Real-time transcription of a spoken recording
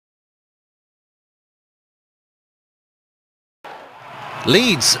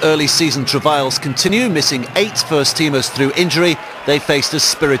Leeds' early season travails continue, missing 8 first-teamers through injury. They faced a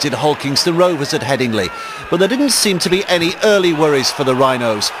spirited Holkingston Rovers at Headingley. But there didn't seem to be any early worries for the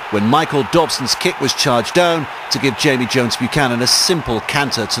Rhinos when Michael Dobson's kick was charged down to give Jamie Jones-Buchanan a simple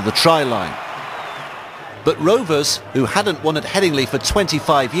canter to the try line. But Rovers, who hadn't won at Headingley for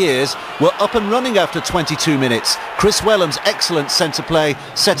 25 years, were up and running after 22 minutes. Chris Whelham's excellent centre play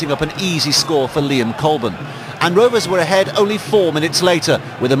setting up an easy score for Liam Colburn. And Rovers were ahead only 4 minutes later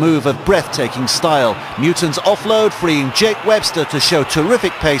with a move of breathtaking style. Newton's offload freeing Jake Webster to show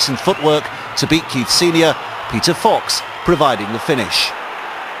terrific pace and footwork to beat Keith Senior, Peter Fox providing the finish.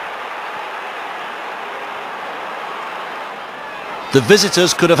 The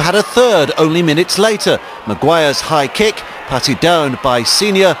visitors could have had a third only minutes later. Maguire's high kick, patted down by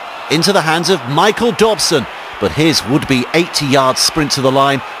Senior, into the hands of Michael Dobson. But his would-be 80-yard sprint to the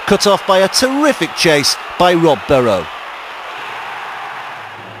line cut off by a terrific chase by Rob Burrow.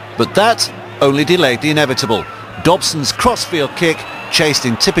 But that only delayed the inevitable. Dobson's crossfield kick chased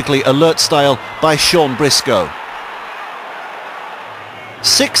in typically alert style by Sean Briscoe.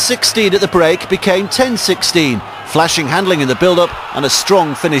 6:16 at the break became 10:16. Flashing handling in the build-up and a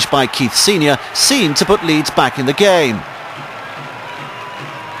strong finish by Keith Senior seemed to put Leeds back in the game.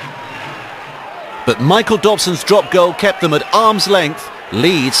 But Michael Dobson's drop goal kept them at arm's length.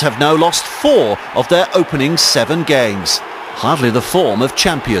 Leeds have now lost 4 of their opening 7 games. Hardly the form of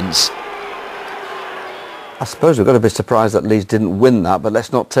champions. I suppose we've got to be surprised that Leeds didn't win that, but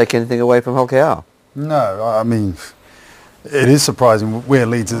let's not take anything away from Hull KR. No, I mean, it is surprising where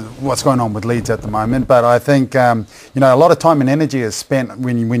Leeds is, what's going on with Leeds at the moment, but I think a lot of time and energy is spent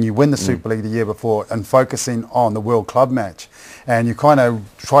when you win the Super League the year before and focusing on the World Club match, and you kind of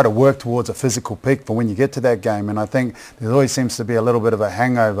try to work towards a physical peak for when you get to that game, and I think there always seems to be a little bit of a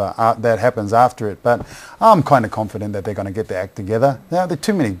hangover that happens after it, but I'm kind of confident that they're going to get their act together. Now, there are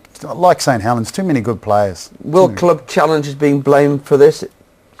too many, like St Helens, too many good players. Will Club Challenges being blamed for this?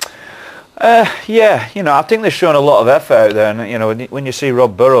 Yeah, I think they've shown a lot of effort out there, and when you see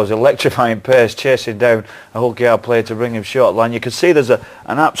Rob Burrows' electrifying pace chasing down a Hull KR player to bring him short line, you can see there's an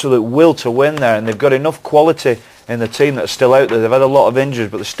absolute will to win there, and they've got enough quality in the team that's still out there. They've had a lot of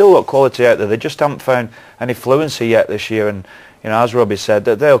injuries, but they've still got quality out there. They just haven't found any fluency yet this year, and as Robbie said,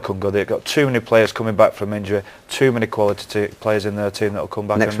 that they'll come good. They've got too many players coming back from injury, too many quality players in their team that'll come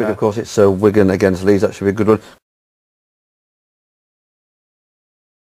back. Next week, of course, it's Wigan against Leeds. That should be a good one.